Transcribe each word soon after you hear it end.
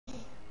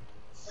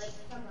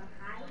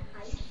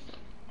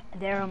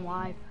There, I'm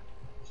live.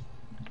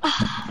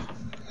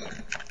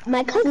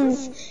 My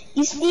cousins,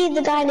 you see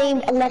the guy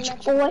named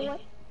Electric Boy?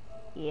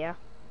 Yeah.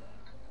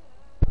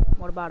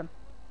 What about him?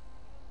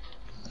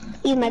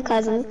 He's my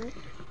cousin.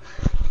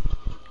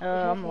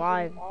 I'm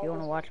live if you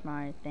want to watch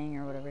my thing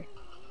or whatever.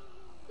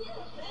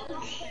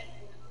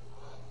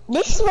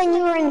 This is when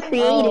you were in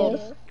creative.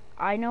 Oh,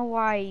 I know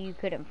why you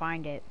couldn't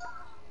find it.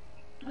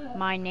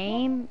 My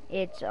name,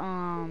 it's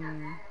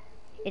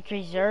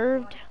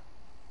reserved.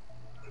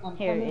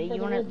 Here,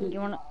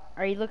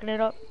 are you looking it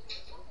up?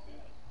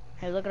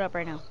 Here, look it up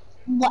right now.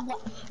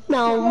 What?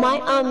 No, my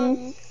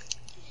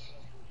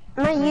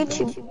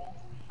YouTube.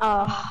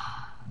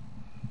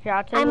 Here,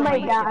 I'll tell you what my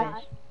YouTube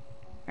is.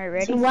 Alright,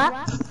 ready? What?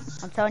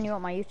 I'm telling you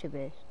what my YouTube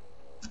is.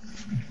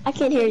 I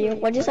can't hear you.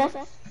 What'd you say?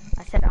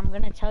 I said I'm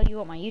gonna tell you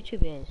what my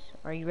YouTube is.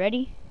 Are you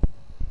ready?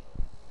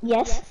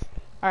 Yes.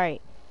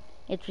 Alright.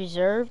 It's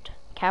reserved,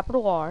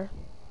 capital R.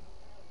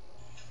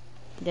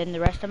 Then the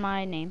rest of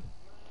my name.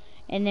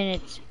 And then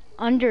it's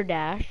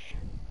underdash.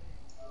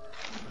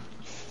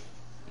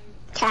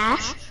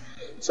 Cash.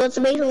 So it's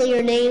basically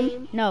your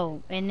name.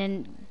 No, and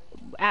then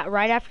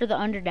right after the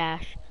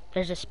underdash,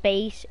 there's a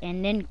space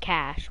and then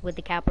cash with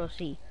the capital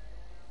C.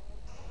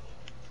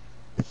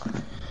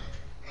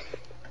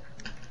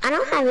 I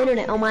don't have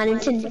internet on my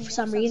Nintendo for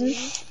some reason.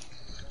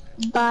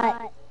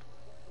 But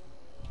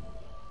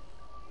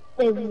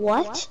wait,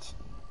 what?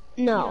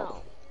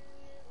 No.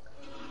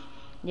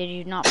 Did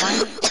you not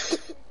find it?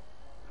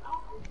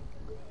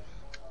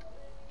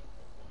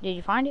 Did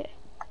you find it?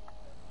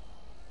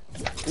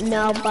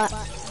 No, but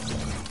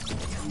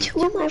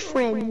two of my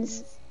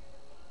friends.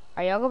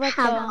 Are y'all go back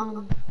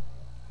to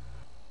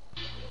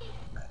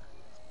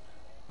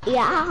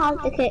Yeah, I'll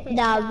have to kick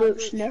that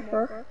root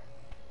sniffer.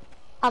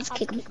 I'll just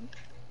kick him.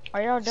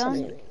 Are y'all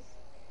done?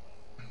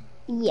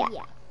 Yeah.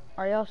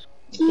 Are y'all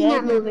He's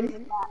not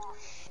moving.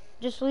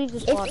 Just leave the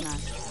squad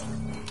match.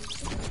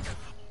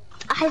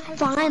 I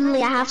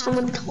finally have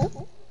someone to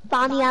talk.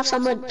 Finally have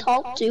someone to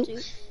talk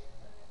to.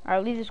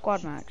 Alright, leave the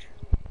squad match.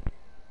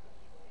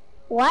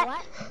 What?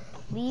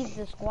 Leave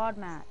the squad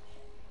match.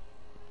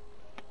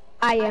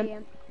 I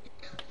am.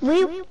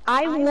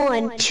 I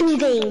won 2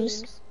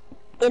 games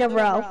in a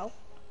row.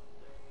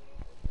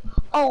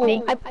 Oh,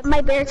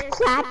 my bear's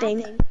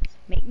clapping.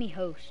 Make me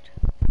host.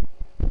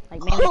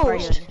 Like, make me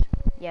party leader.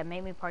 Yeah,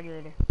 make me party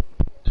leader.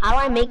 How do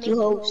I make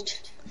you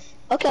host?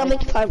 Okay, I'll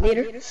make you party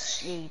leader.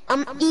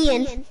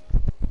 Ian.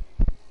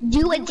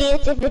 Do a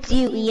dance if it's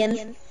you,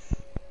 Ian.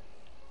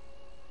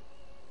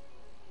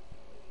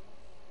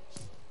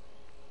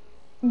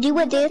 Do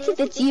a dance if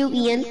it's you,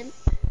 Ian.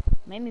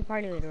 Make me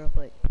party leader real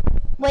quick.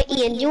 Wait,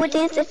 Ian, do a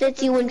dance if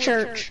it's you in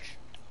church.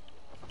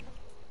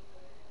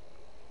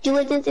 Do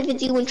a dance if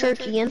it's you in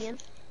church, Ian.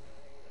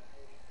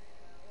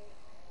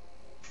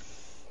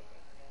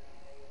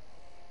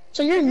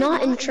 So you're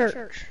not in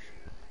church.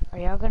 Are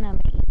y'all gonna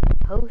make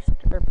host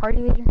or party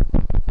leader?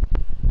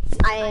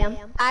 I am.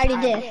 I already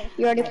did.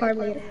 You already party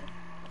leader.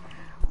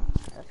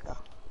 Let's go.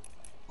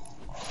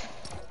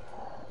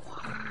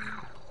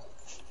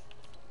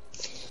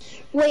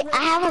 Wait,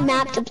 I have a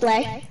map to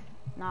play.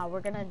 Nah,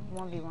 we're gonna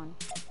 1v1.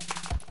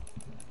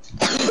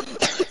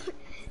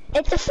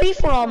 It's a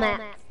free-for-all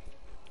map.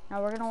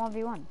 No, we're gonna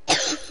 1v1.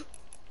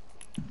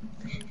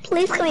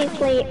 Please can we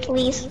play it,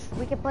 please?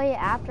 We can play it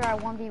after I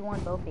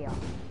 1v1 both of y'all.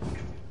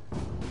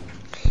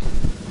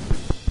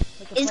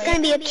 It's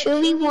gonna be a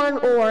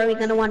 2v1 or are we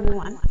gonna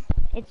 1v1?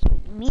 It's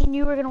me and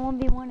you are gonna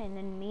 1v1 and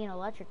then me and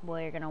Electric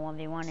Boy are gonna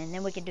 1v1 and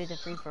then we can do the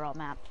free-for-all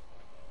map.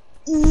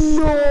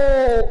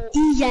 No,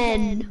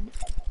 Ian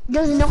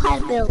doesn't know how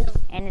to build.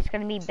 And it's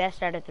gonna be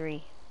best out of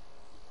 3.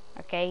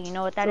 Okay, you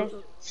know what that is?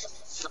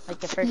 Like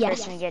the first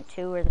person to get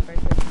 2 or the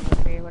first person to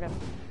get 3 or whatever.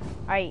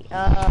 Alright,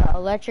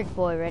 Electric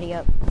Boy, ready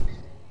up.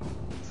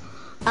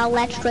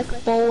 Electric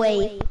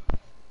Boy.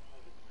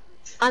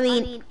 I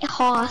mean,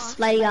 Hoss,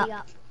 ready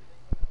up.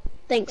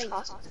 Thanks,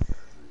 Hoss.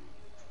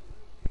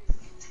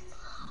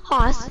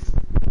 Hoss,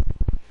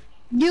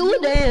 do a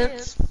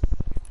dance.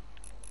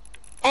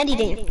 Any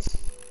dance.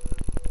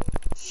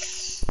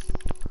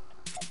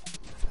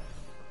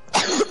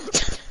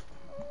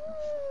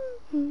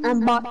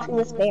 I'm boxing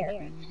this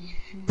bear.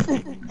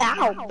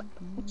 Ow!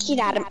 Get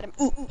out of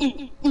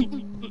it.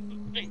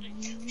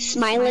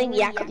 Smiling?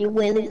 Yeah, cause you're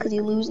winning, cause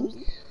you're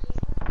losing.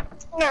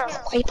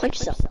 Why you punch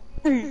yourself?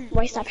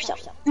 Why you stop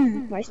yourself?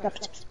 Why you stop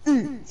yourself?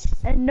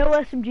 And no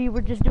SMG,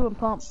 we're just doing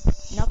pump.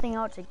 Nothing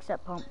else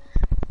except pump.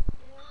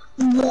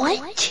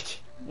 What?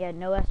 Yeah,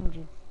 no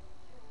SMG.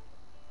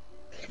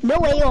 No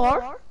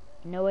AR?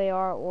 No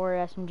AR or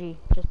SMG,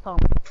 just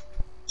pump.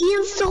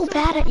 Ian's so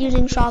bad at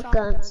using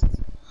shotguns.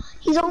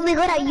 He's only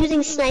good at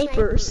using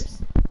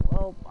snipers.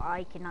 Well,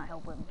 I cannot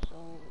help him,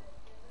 so...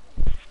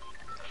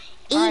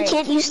 Ian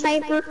can't use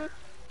sniper?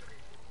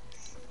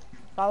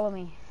 Follow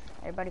me.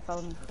 Everybody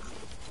follow me.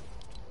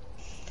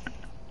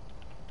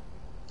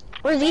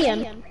 Where's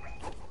Ian?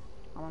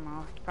 I don't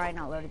know. It's probably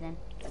not loaded in.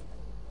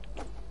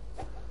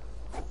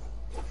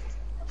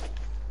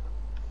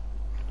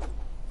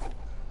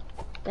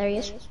 There he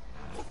is.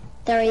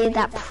 There is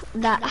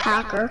that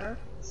hacker.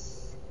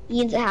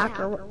 Ian's a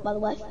hacker, by the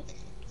way.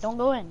 Don't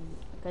go in,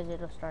 because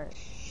it'll start.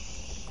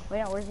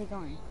 Wait, where's he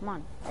going? Come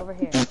on, over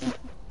here.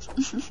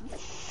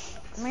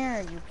 Come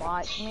here, you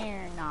bot. Come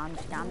here. No,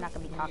 I'm not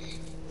gonna be talking.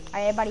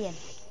 Alright, everybody in.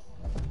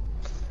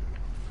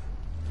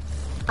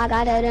 I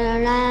got it.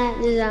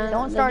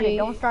 Don't start it.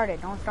 Don't start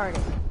it. Don't start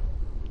it.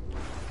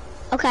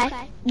 Okay.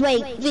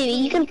 Wait, baby,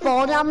 you can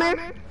fall down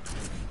there?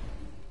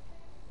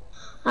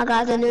 I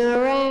got the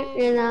new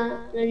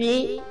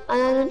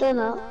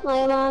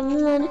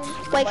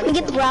Wait, can we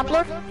get the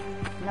grappler?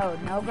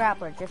 No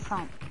grappler. Just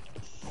pump.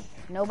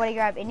 Nobody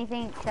grab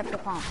anything except the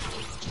pump.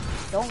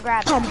 Don't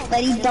grab pump, it.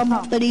 buddy,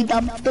 dump, buddy,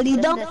 dump, buddy,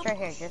 dump. This right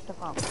here, just the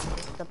pump.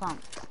 Just the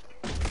pump.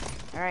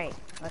 Alright,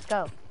 let's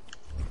go.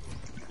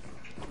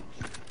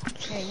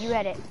 Here, you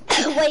edit.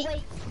 Wait,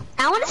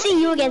 I want to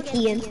see you against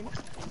Ian.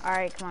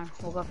 Alright, come on,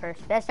 we'll go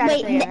first. Best out of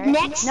three, right?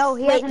 Next. No,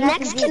 he has an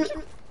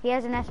SMG. He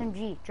has an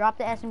SMG. Drop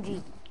the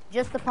SMG.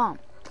 Just the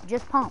pump.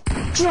 Just pump.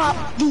 Drop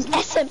the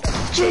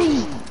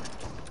SMG.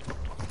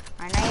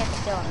 Alright, now you have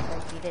to kill him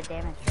because you did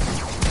damage.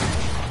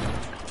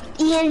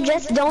 Ian,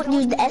 just don't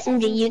use the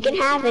SMG. You can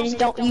have it, just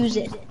don't use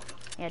it.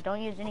 Yeah,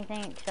 don't use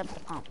anything except the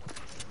pump.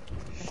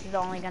 This is the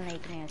only gun that you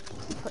can use.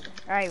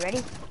 Alright,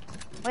 ready?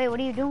 Wait, what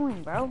are you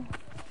doing, bro?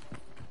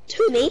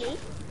 To me?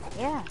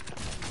 Yeah.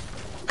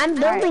 I'm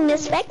building the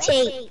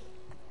spectate.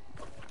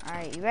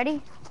 Alright, you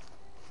ready?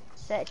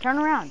 Set, turn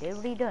around, dude.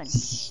 What are you doing?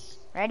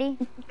 Ready?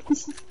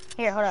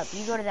 Here, hold up.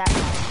 You go to that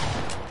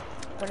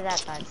side. Go to that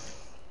side.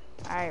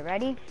 Alright,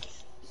 ready?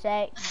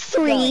 Set,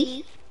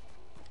 3.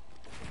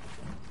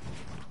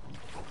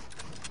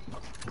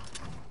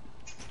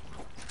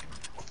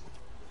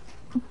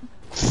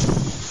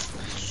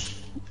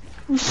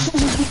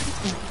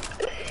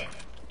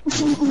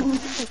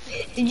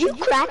 Did you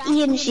crack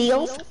Ian's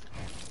shield?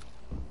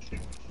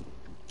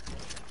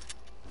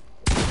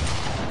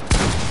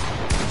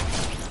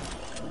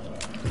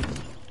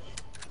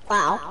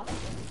 Wow,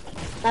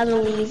 that was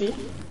really easy.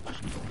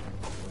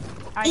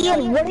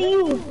 Ian, what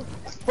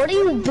are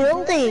you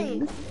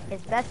building?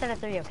 It's best out of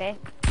 3, okay?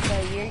 So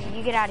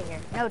you get out of here.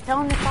 No, tell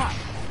him to stop.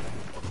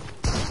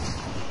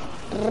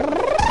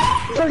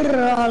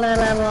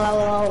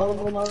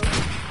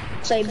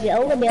 Say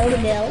build.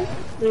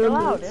 Chill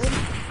out, dude.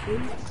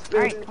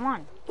 Alright, come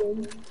on.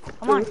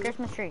 Come on,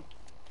 Christmas tree.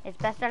 It's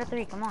best out of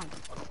 3, come on.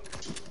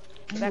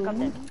 Back up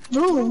there.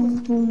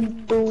 Boom,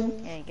 boom, boom.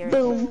 Yeah, get rid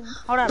of it.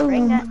 Hold on,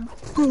 break that.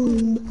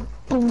 Boom,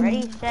 boom.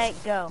 Ready, set,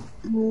 go.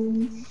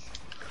 Boom.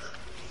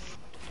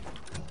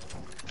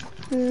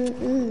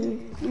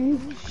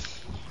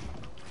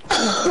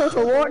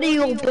 What are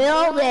you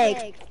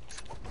building?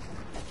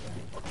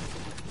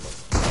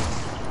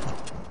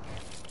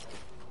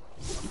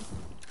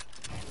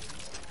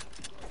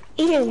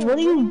 Ian, what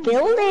are you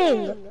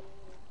building?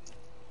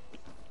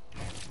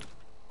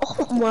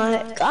 Oh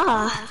my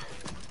god.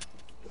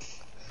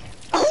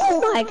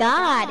 Oh my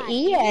god,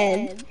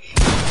 Ian.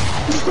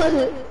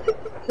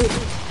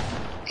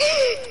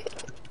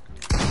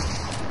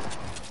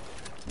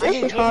 This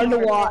is hard to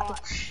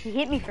watch. He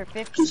hit me for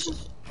 50.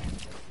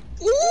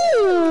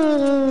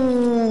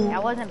 I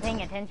wasn't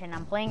paying attention.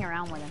 I'm playing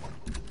around with him.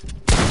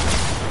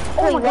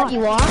 Oh my god,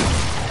 you are?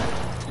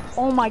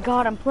 Oh my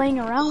god, I'm playing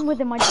around with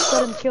him. I just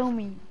let him kill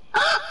me.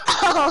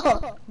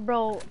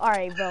 Bro,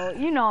 alright, bro.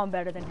 You know I'm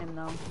better than him,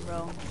 though,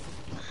 bro.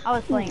 I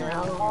was playing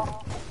around with him.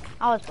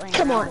 I was playing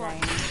around with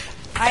him.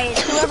 Alright,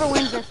 whoever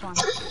wins this one.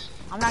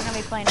 I'm not gonna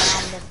be playing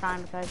around this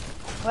time because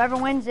whoever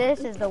wins this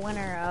is the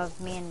winner of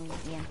me and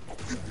Ian.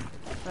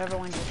 Whoever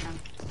wins this time.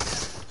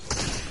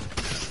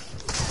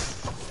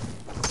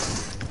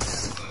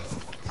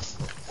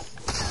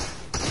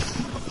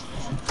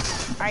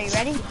 Are you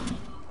ready?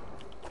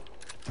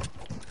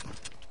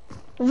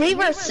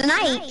 Reaver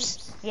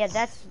snipes. Yeah,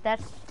 that's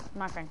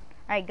my friend.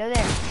 Alright, go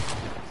there.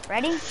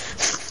 Ready?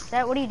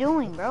 Set, what are you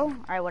doing, bro?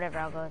 Alright, whatever,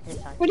 I'll go with this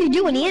side. What are you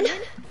doing, Ian?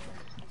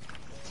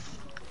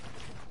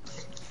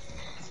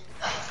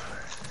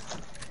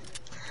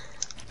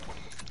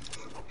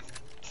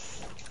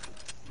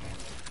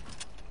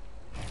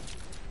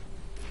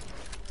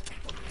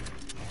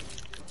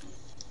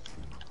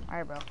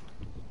 Alright, bro.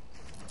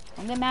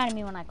 Don't get mad at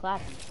me when I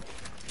clap you.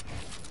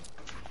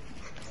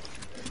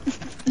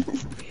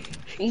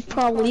 He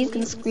probably is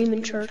gonna scream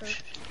in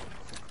church.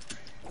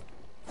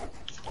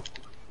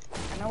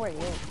 I know where he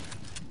is.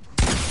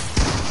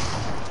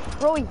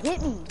 Bro, he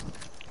hit me.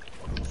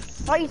 I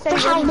thought you said for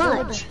how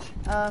much?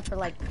 For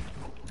like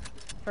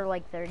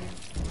 30.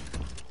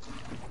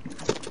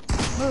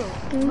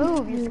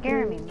 Move, you're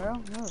scaring me, bro.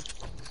 Move.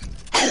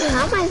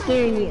 How am I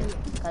scaring you?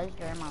 Because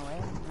you're in my way,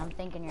 and I'm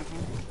thinking you're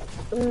him.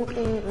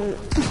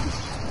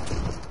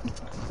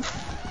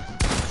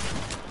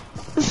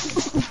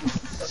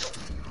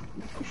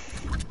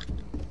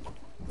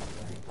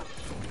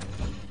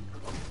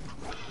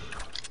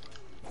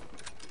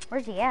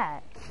 Where's he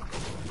at?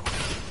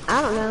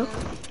 I don't know.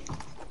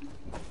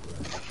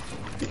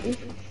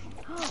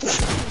 I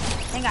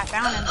think I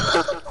found him.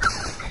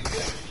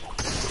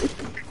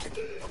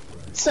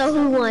 So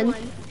who won?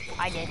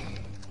 I did.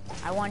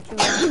 I want 2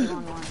 rounds, you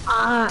want 1.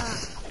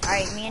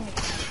 Alright, me and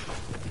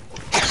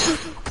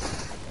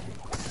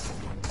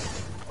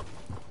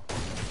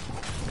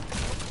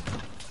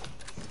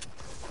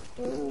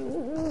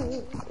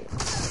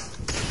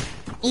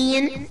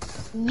Ian,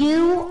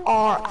 you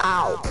are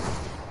out.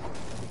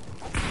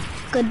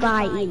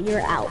 Goodbye, Ian,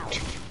 you're out.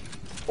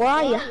 Where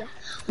are you?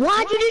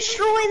 Why'd you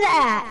destroy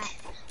that?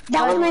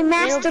 That was my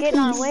masterpiece. It'll get in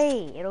our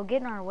way. It'll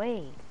get in our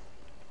way.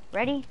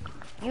 Ready?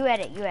 You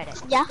edit.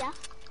 Yeah.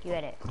 You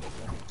edit.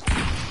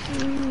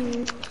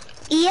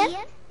 Ian?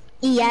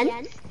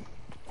 Ian?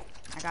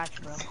 I got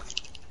you, bro.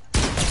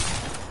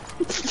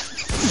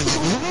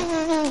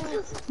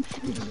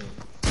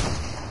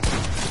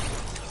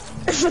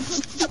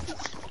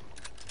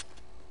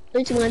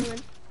 Which one?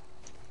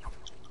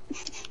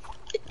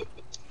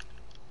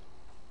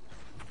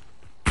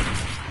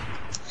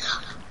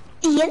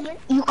 Ian,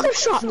 you could have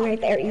shot me right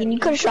there, Ian. You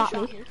could have shot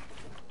me.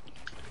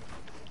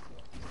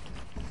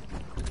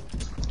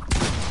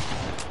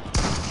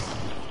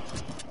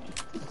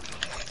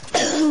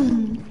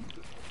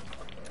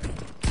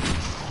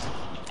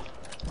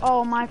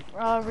 Oh, my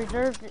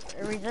reserve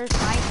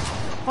snipe.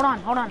 Hold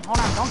on.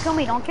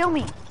 Don't kill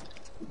me.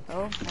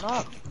 Oh,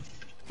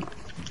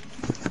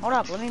 hold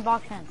up. Let me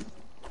box in.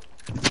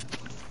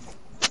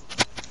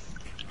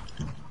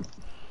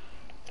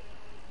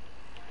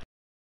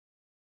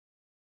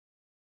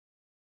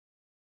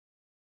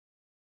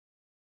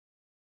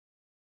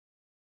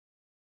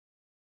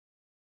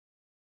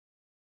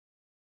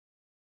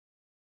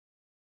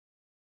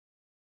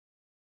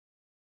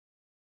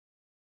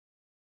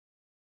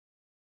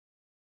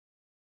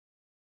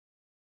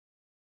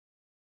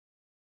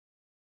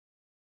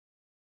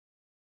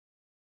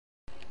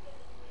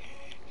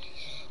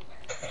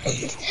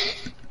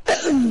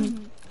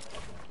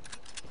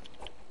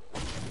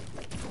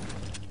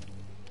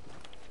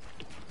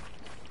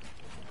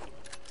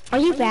 Are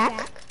you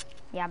back?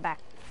 Yeah, I'm back.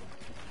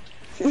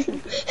 Did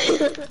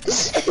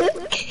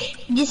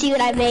you see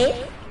what I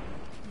made?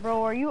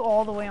 Bro, are you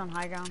all the way on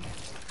high ground?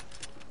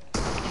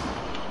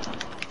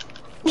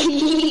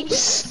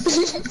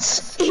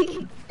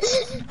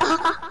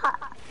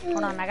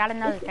 Hold on, I got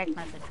another text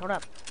message. Hold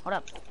up.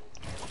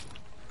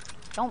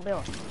 Don't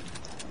build.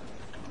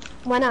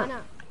 Why not?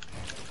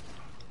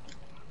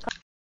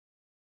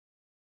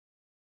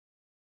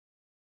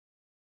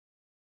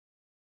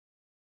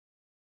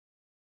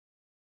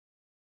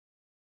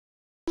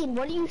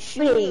 What are you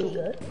shooting?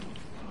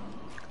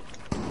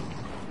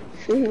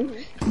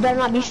 You better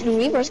not be shooting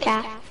reverse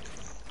cat.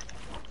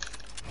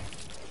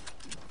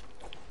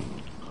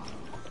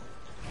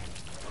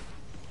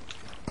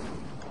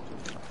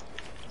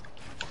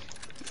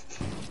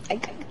 I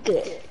got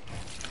good.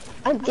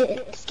 I'm good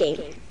at this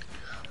game.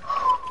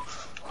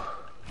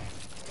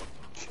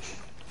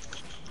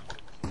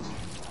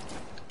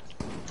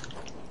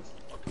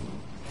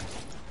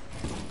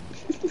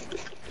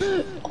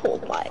 Oh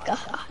my god.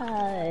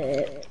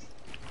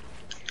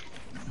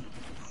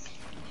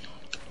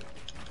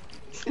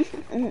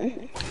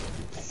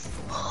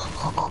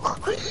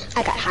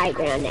 I got high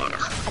ground now.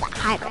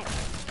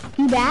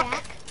 You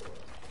back?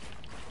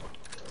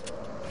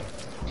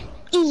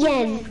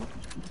 Ian.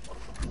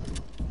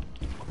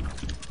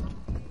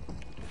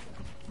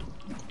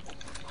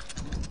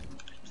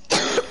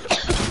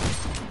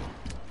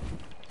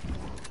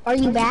 Are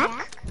you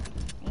back?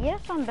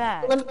 Yes, I'm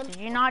back. Did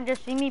you not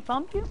just see me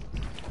pump you?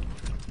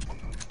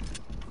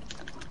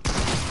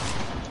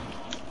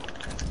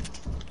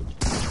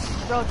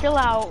 Bro, chill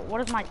out. What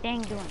is my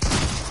thing doing?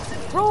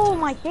 Bro,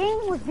 my thing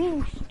was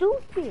being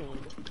stupid.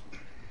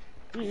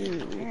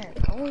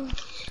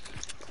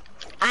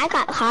 I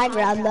got high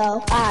ground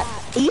though.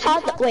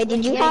 Wait,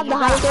 did you have the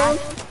high ground?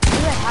 You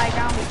had high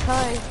ground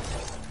because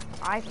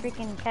I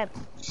freaking kept.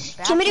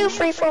 Can we do a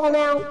free for all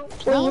now,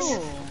 please?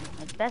 No,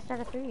 it's best out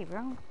of 3,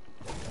 bro.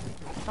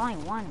 It's only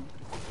 1,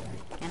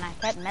 and I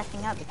kept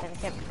messing up because I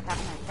kept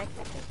tapping that text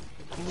message,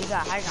 and you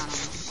got high ground on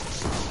me.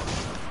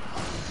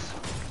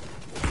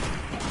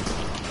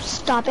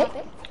 Stop it.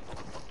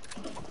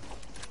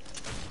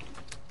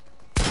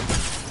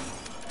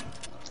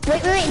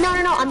 Wait, no,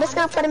 I'm just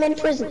gonna put him in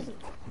prison.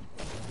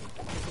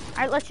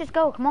 Alright, let's just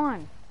go, come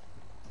on.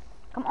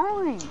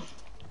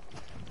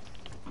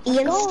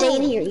 Ian, stay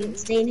in here, Ian,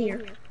 stay in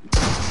here.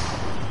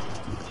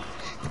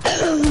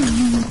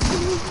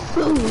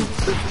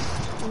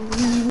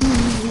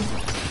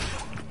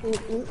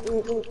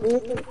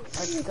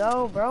 Let's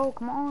go, bro,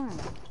 come on.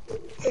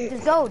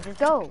 Just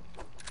go.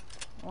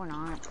 Or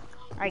not.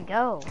 Alright,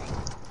 go.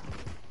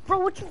 Bro,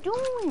 what you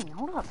doing?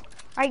 Hold up.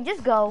 Alright,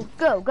 just go.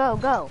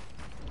 Go.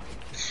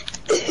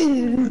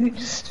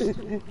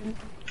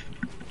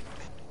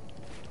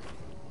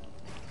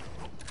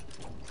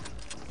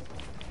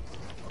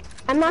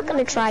 I'm not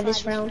gonna try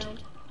this round.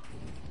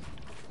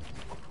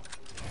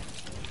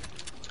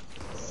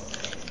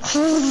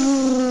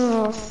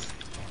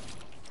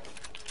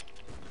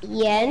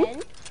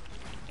 Ian,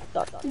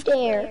 don't you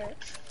dare.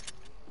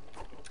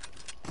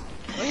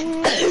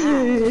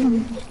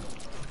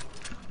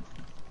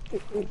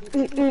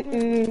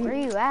 Where are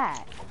you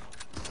at?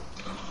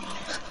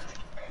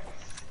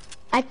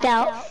 I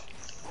fell.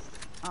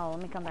 Oh,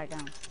 let me come back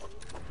down.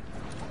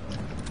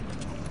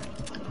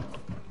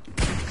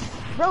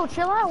 Bro,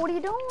 chill out. What are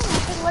you doing?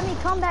 Just let me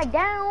come back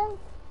down.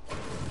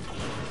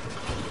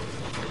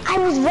 I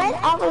was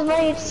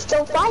ready to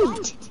still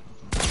fight.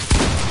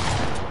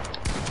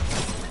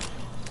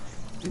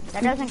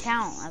 That doesn't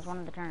count as one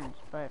of the turns,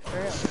 but for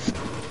real.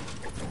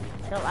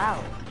 Chill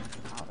out.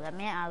 Oh, that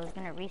meant I was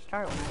gonna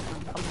restart when I was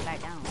coming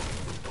back down.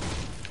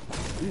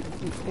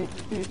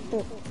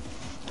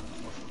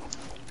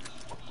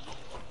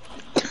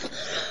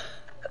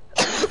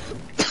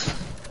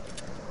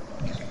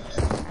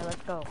 Alright,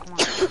 let's go. Come on.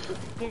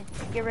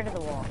 Get rid of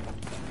the wall.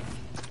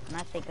 When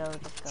I say go,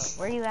 just go.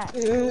 Where are you at?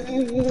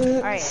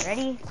 Alright,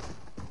 ready?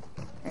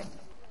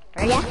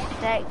 Ready,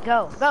 set,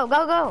 go. Go,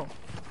 go, go!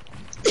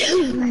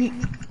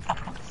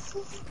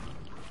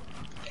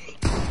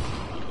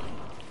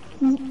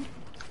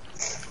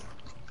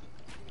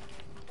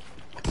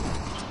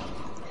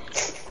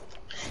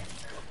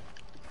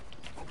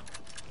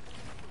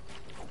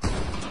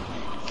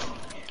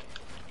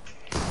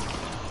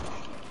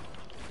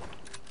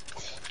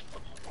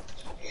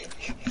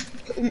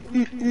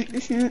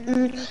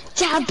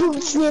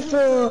 Jabu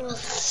sniffle.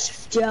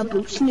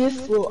 Jabu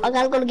sniffle. I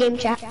gotta go to game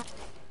chat.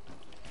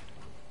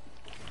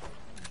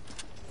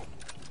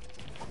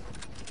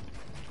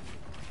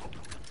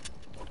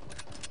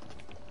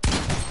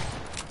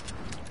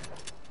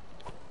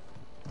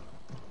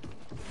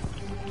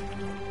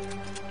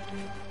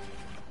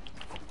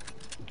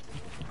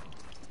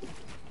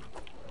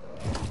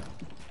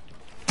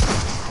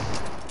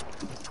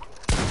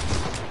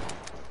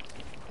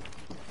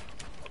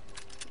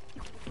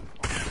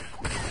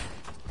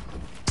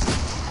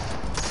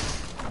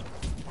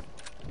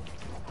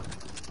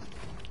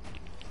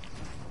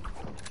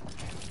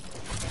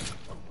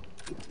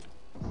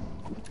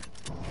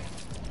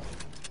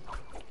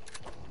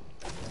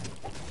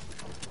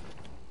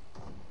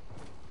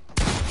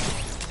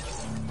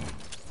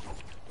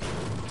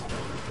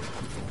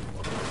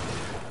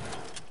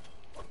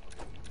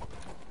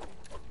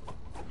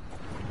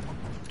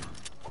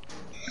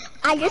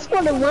 I just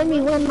want to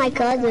 1v1 my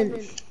cousin.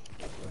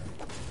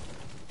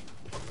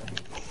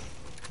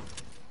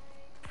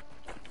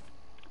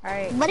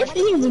 Alright. What if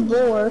he's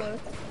bored?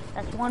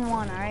 That's 1-1,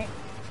 alright?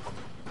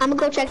 I'm gonna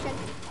go check.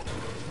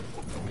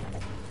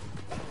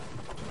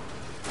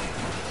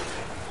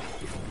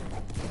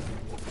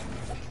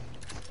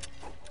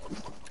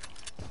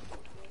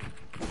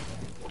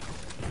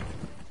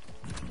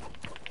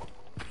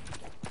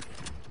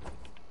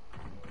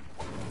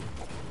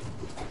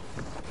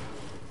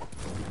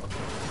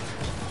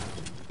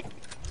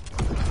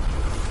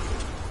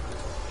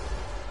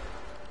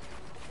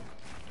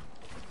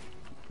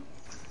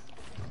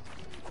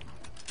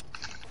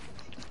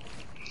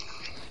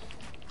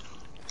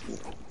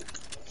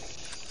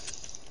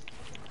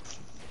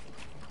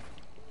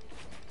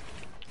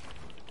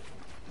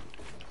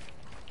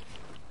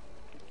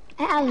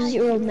 I have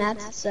 0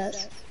 math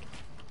success.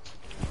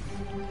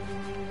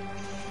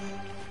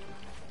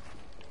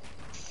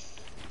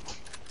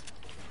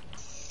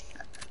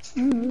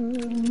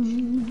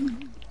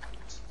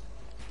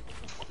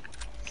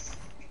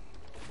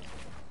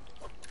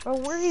 Bro,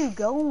 where are you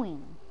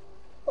going?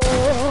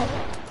 Oh.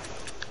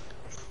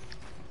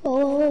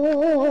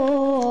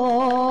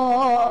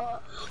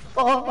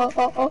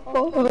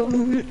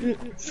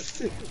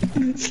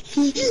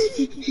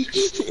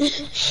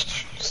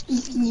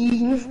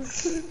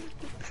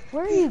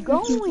 Where are you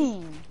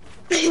going?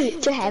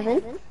 To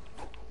heaven.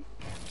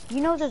 You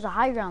know there's a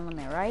high ground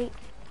limit, right?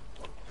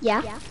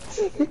 Yeah.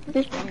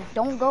 And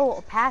don't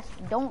go past,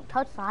 don't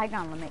touch the high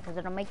ground limit because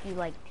it'll make you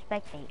like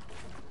spectate.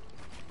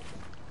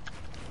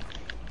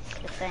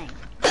 Just saying.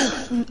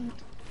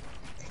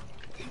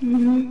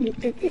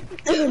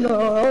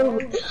 No.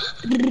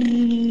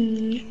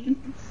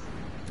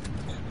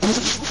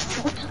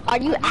 Are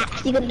you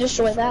actually gonna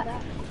destroy that?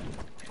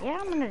 Yeah,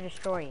 I'm gonna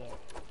destroy it.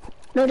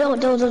 No,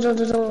 don't.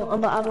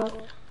 I'm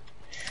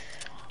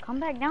Come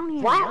back down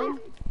here. What? Bro.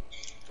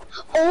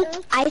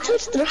 Oh, I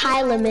touched the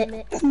high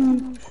limit.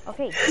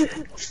 Okay.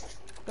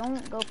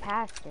 Don't go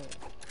past it.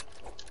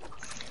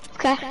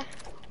 Okay.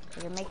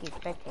 It'll make you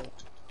spectate.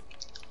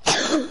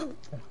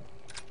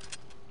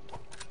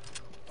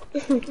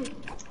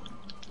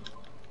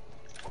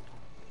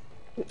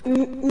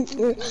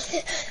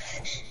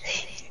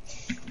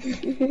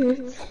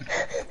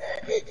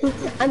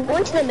 I'm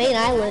going to the main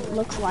island,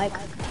 looks like.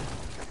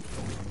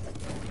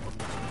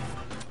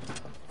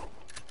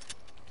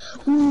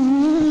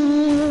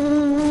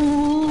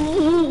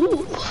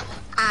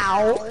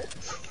 Ow.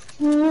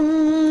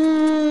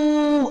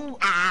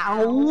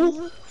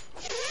 Ow.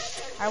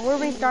 Alright, we're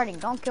restarting.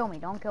 Don't kill me.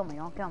 Don't kill me.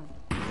 Don't kill me.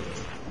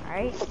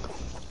 Alright?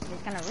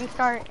 Just gonna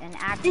restart and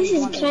actually. This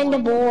is kind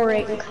of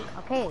boring.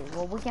 Okay,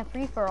 well we can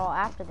free for all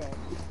after this.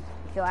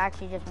 If you'll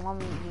actually just want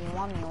me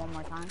one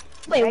more time.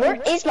 Wait, Ready?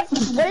 what is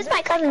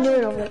my cousin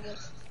doing over there?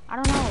 I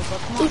don't know, but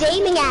come on. He's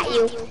aiming at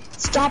you.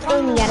 Stop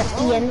aiming at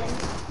us, Ian.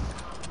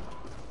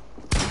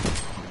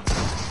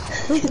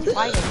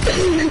 Fight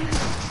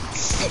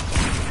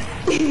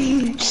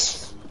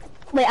it.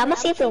 Wait, I'm gonna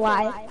see if you're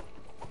live.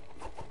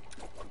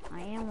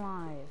 I am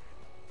live.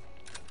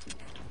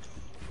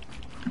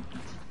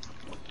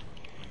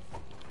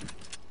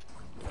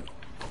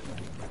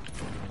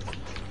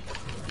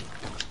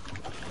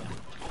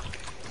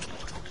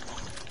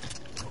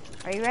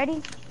 Are you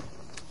ready?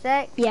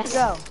 Set, Yes.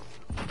 go.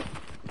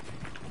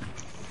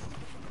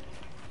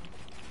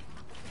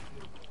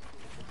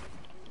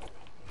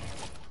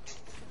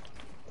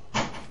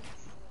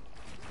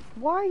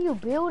 Why are you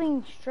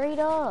building straight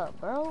up,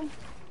 bro?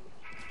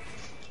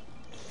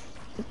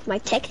 My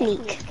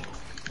technique.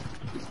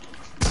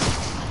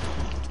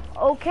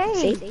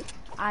 Okay. See?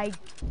 I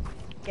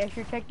guess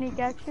your technique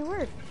actually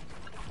works.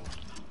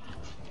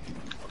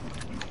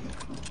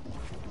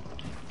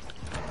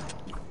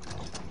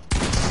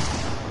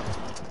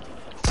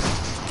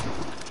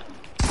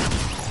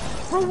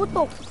 Bro, what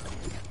the?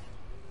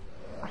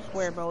 I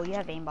swear, bro, you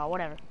have aimbot,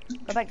 whatever.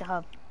 Go back to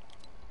hub.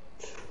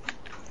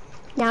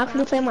 Now can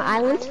you play my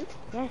island?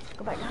 Yes,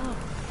 go back to hub.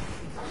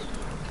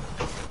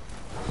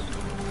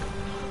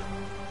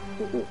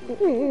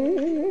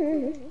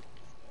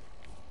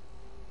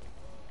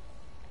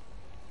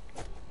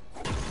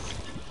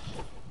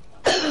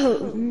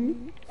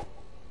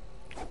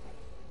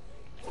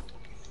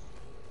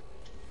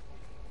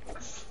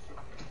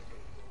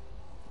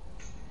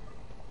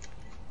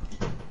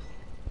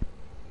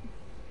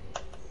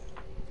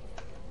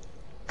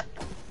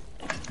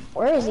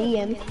 Where is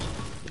Ian?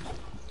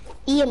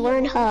 Ian, we're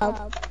in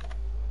hub.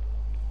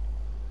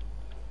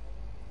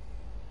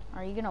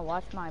 Are you gonna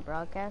watch my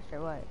broadcast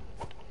or what?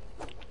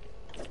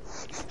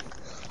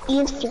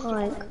 Ian's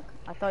flying.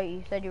 I thought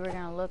you said you were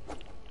gonna look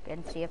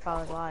and see if I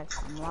was live.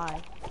 I'm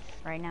live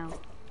right now.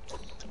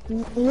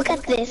 Look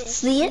at this.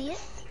 See it?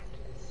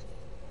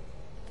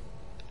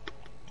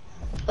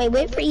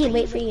 Wait for Ian.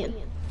 Wait for Ian.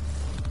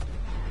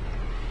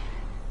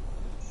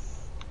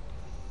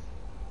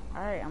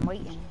 Alright, I'm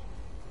waiting.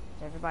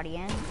 Is everybody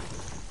in?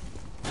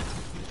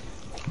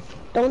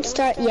 Don't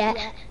start yet.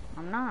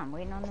 I'm not. I'm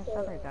waiting on this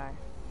other guy.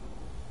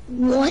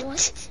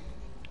 What?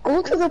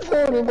 Go to the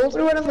portal. Go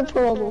through one of the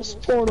portals.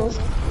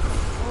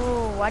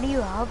 Oh, why do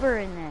you hover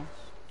in this?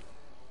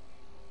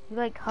 You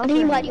like hover? What do you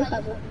mean, why in do you this?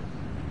 hover?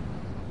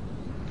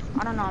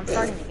 I don't know. I'm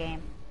starting the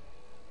game.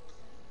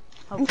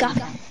 Got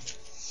Hopefully.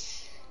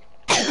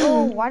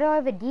 Oh, why do I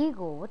have a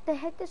deagle? What the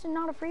heck? This is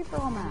not a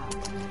free-for-all map.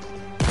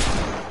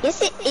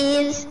 Yes, it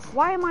is.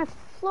 Why am I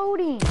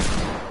floating?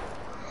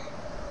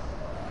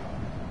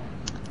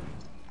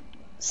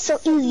 So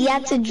easy. You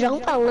have to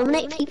jump and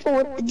eliminate people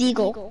with the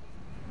deagle.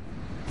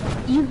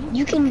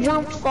 You can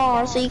jump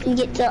far so you can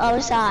get to the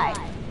other side.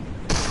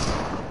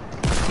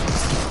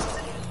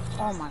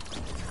 Oh my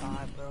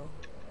god, bro.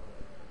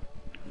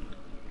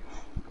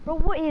 Bro,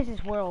 what is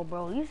this world,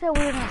 bro? You said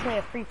we were gonna play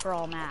a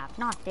free-for-all map,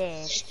 not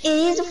this.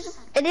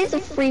 It is a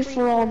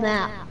free-for-all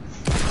map.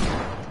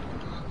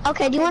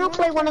 Okay, do you want to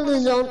play one of the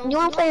zone? Do you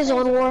want to play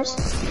Zone Wars?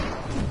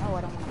 Oh,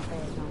 I don't want to play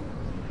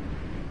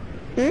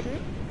a zone.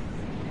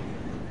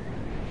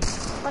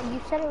 But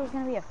you said it was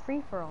gonna be a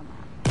free-for-all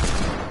map.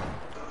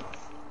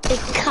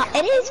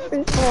 It is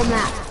free-for-all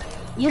map.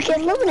 You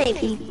can eliminate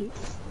people.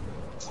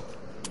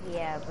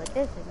 Yeah, but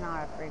this is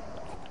not a free-for-all.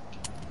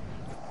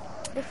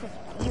 This is,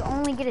 you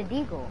only get a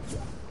deagle.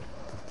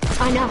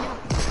 I know.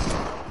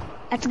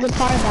 That's a good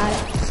part about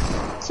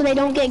it. So they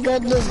don't get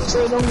good loot,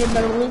 so they don't get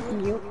better loot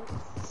than you.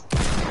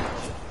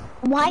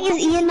 Why is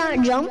Ian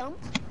not jump?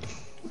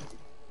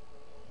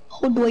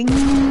 Oh, doing.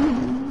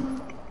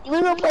 You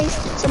wanna go play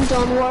some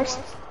Zone Wars?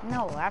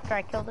 No, after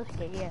I kill this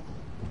kid, yeah.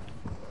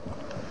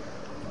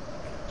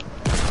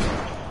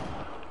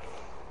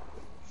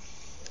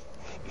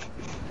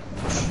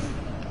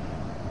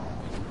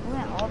 We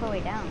went all the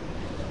way down.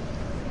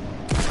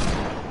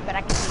 But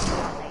I can see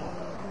nothing.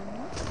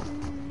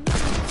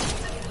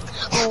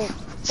 Oh,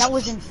 that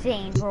was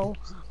insane, bro.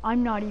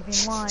 I'm not even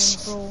lying,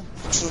 bro.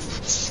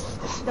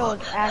 That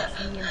was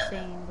actually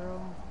insane,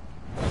 bro.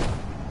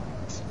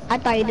 I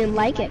thought you didn't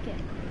like it.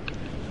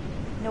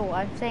 No,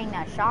 I'm saying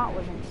that shot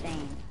was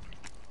insane.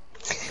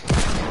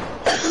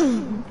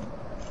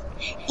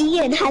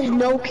 Ian has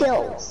no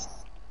kills.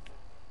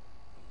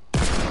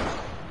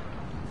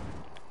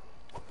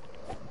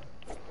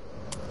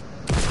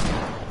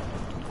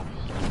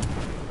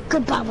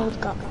 Goodbye, World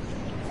Cup.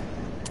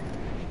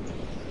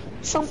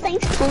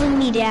 Something's pulling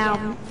me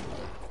down.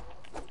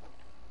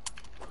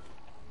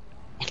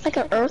 It's like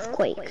an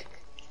earthquake.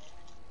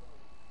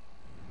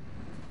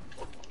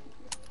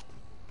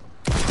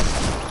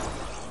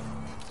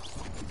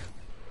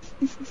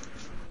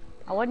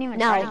 I wasn't even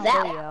Now trying to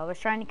that- kill you. I was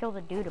trying to kill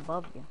the dude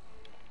above you.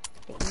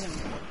 The Ian.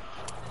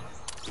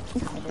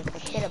 There's the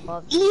kid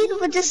above you. Ian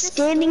was just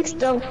standing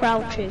still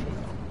crouching.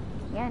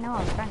 Yeah, no, I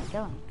was trying to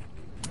kill him.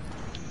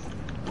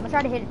 I'm gonna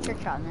try to hit a trick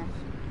shot in this.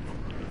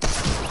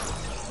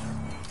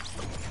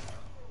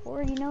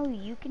 Or, you know,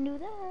 you can do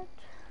that.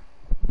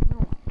 Oh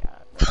my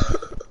god.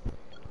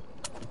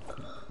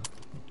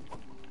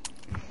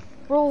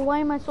 Bro, why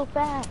am I so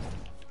fast?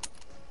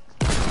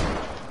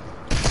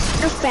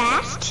 You're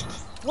fast?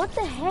 What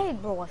the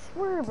heck, bro? I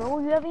swear, bro,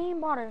 you have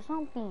aimbot or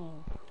something.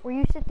 Where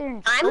you sit there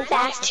and I'm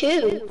fast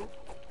too.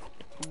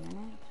 10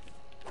 minutes.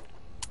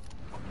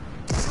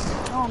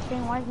 No, I'm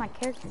saying, why is my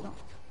character going?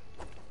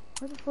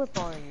 Where the flip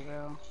are you,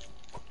 bro?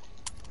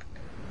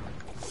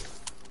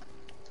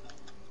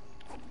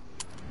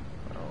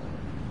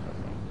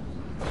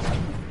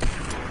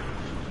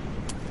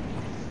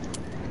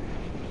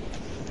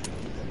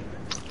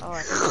 Oh,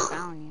 I think I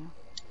found you.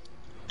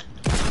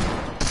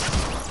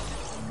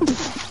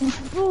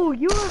 Bro,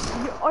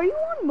 are you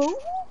on mobile?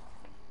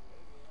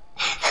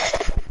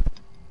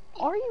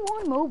 Are you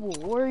on mobile,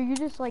 or are you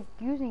just like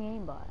using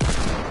aimbot?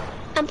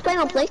 I'm playing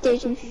on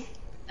PlayStation.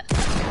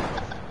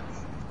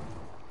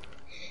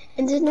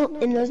 And there's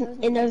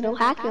no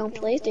hacking on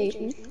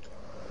PlayStation.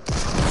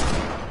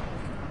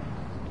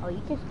 Oh,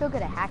 you can still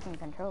get a hacking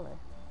controller.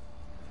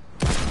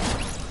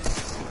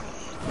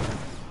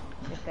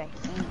 Just got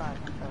aimbot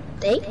controller.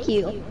 Thank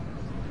you.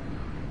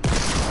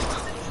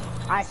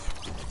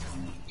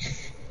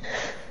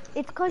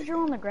 It's cause you're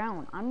on the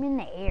ground. I'm in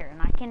the air,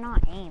 and I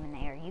cannot aim in the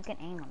air. You can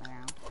aim on the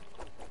ground.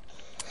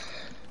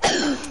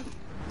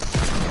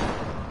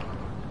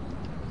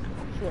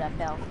 Shoot, I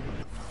fell.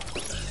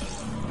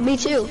 Me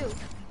too.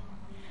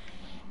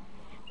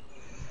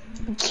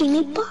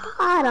 Bikini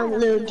Bottom,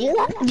 Lou. Do you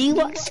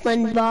watch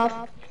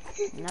SpongeBob?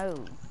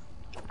 No,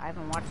 I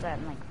haven't watched that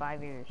in like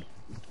 5 years.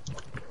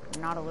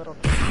 I'm not a little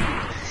kid.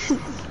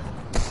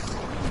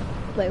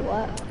 Wait,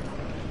 what?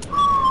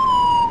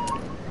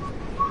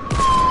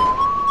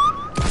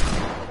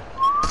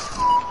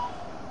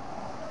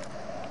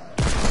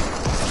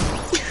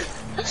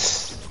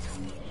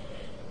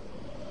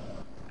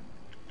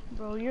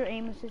 Bro, your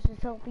aim assist is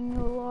helping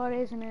you a lot,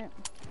 isn't it?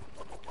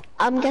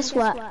 Guess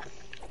what?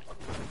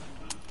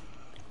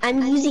 I'm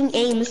using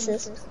aim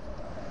assist.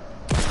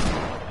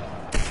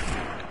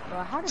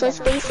 Bro, how did So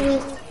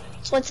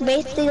it's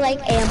basically like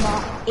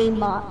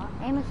aimbot.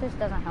 Aim assist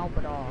doesn't help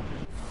at all.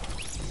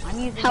 I'm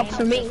using Help aim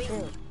for me. assist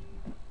too.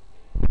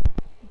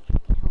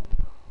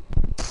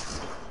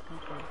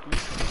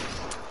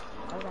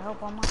 Does it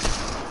help on mine?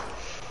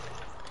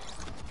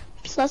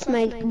 Plus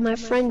my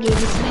friend gave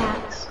me some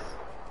hacks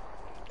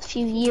a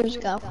few years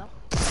ago.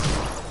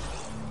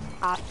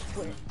 I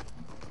swear.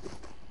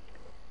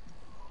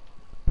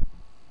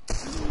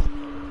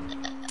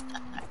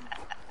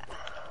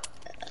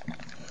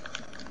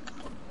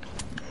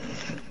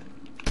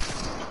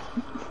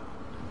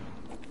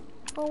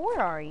 Well,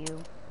 where are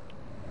you?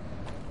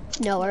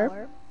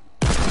 Nowhere.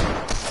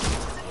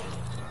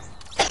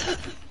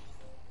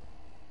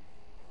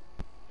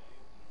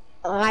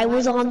 I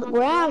was on the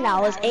ground.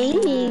 I was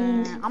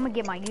aiming. I'm gonna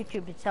get my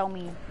YouTube to tell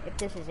me if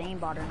this is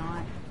aimbot or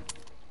not.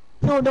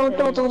 No, don't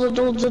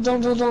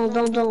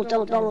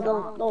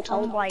tell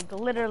I'm me. like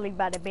literally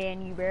about to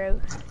ban you,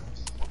 bro.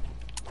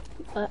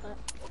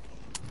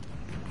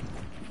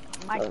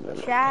 My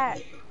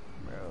chat,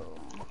 bro.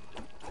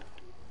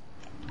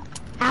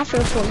 After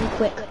report you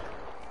quick.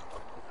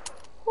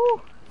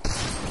 Whew.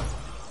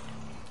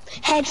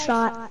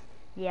 Headshot.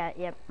 Yeah,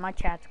 yep. My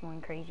chat's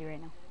going crazy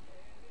right now.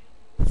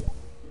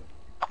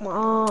 Come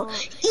on.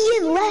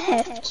 Ian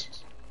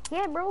left.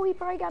 Yeah, bro. He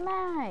probably got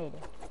mad.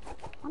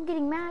 I'm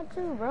getting mad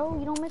too, bro.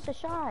 You don't miss a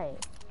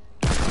shot.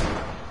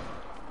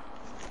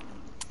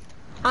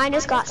 I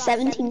just got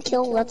 17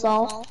 kills. That's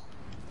all.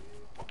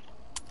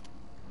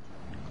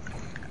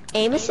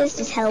 Aim assist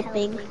is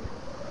helping.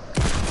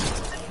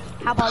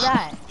 How about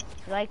that?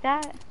 You like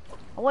that?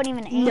 I wasn't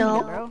even aiming,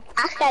 No. bro.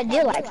 Actually, I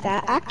do like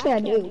that. Actually, I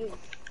do.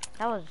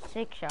 That was a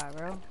sick shot,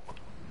 bro.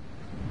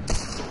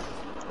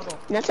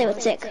 Nothing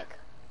was sick.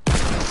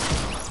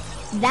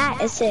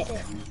 That is sick.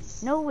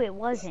 No, it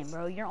wasn't,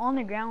 bro. You're on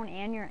the ground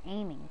and you're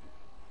aiming.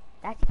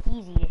 That's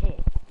easy to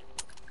hit.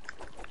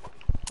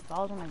 If I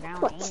was on the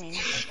ground aiming, I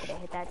could have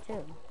hit that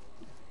too.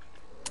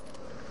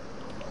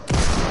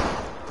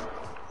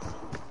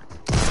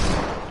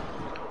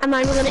 I'm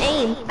not even gonna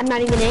aim. I'm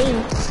not even gonna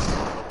aim.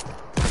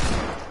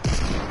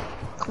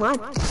 Come on.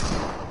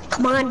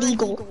 Come on,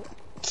 Deagle.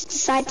 Just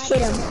decide to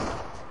hit him.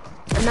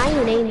 I'm not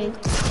even aiming.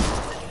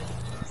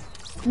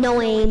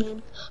 No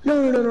aim.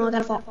 No, I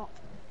gotta fall.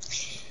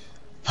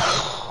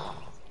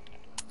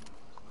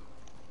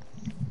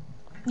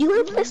 You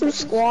wanna play some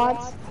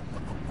squads?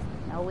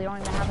 No, we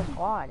don't even have a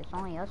squad. It's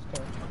only us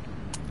two.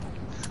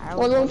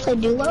 Well, you wanna play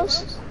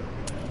duos?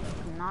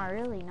 Not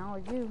really, no,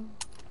 it's you.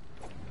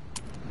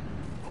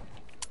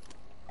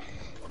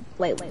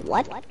 Wait,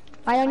 what?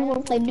 Why don't you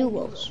wanna play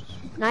duos?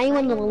 Now you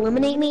wanna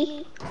eliminate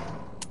me?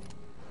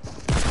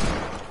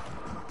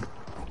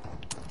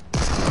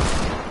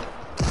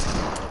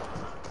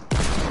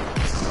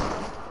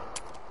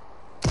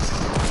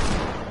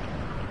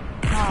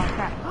 Oh,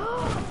 crap.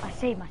 I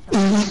saved myself.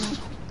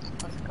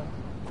 Let's go.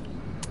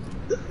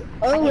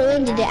 I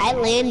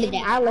landed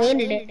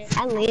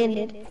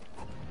it.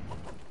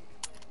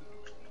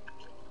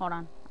 Hold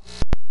on.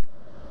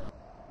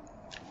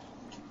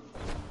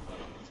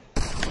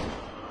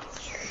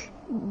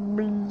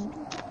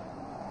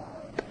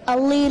 A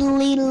little.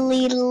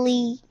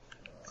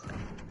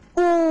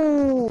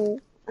 Ooh.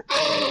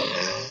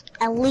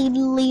 A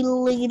little.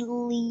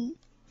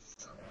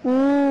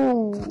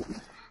 Ooh.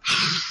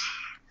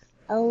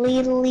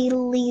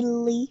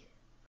 lee.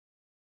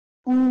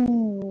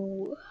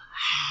 Ooh.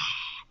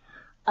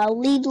 A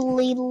lee.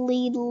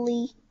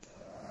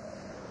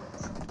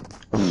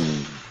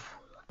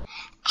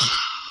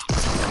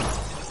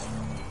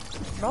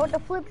 Bro, what the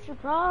flip's your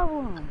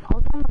problem? I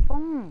was on the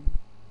phone.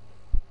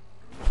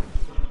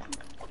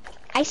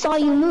 I saw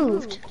you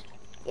moved.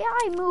 Yeah,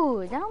 I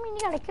moved. That don't mean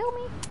you gotta kill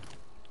me.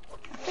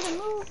 I should've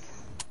moved.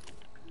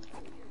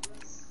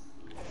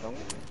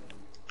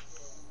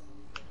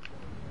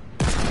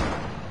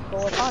 Go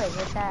with hard,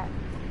 hit that.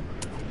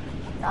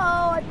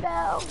 Oh, I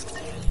fell.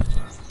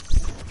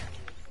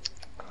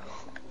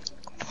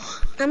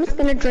 I'm just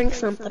gonna drink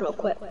something real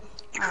quick. Alright,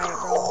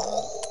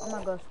 bro. I'm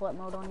gonna go sweat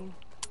mode on you.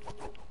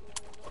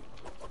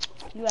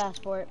 You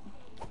asked for it.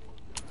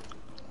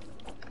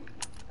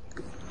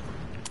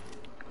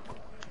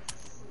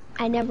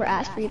 I never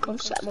asked for you to go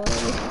sweat mode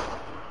on me.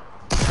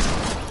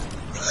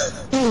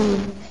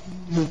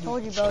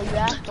 Told you, bro. You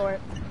asked for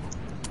it.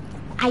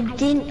 I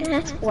didn't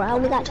ask for it. I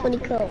only got 20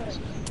 kills.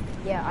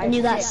 Yeah, And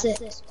you got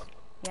 6.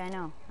 Yeah, I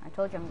know. I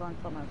told you I'm going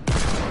sweat mode.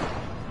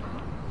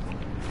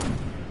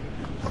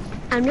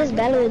 I'm just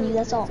better than you,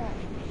 that's all.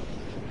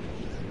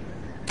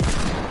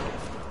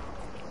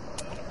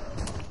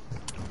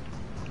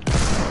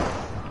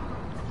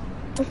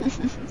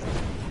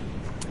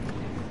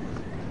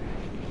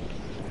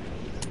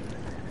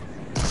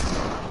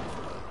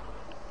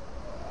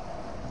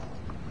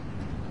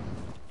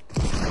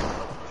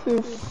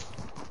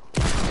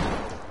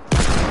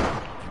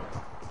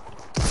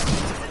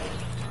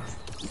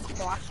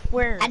 Bro, I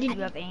swear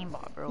you have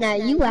aimbot, bro. Now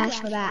you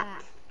asked for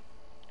that.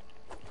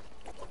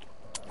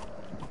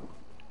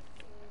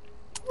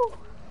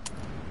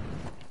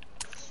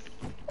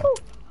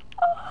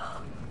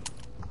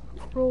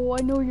 Bro,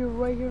 I know you're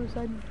right here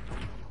beside me.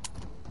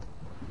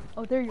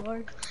 Oh, there you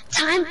are.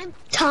 Time?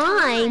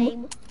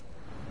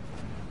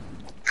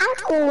 I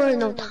don't want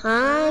no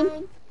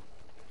time.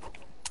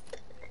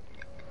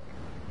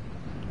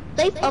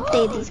 They've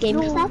updated these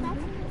games. No.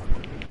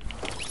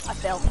 I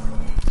failed.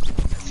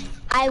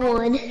 I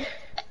won.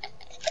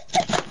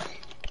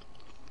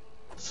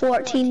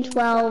 14,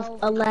 12,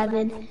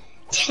 11,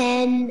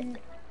 10,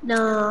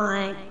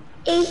 9,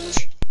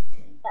 8,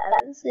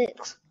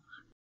 6.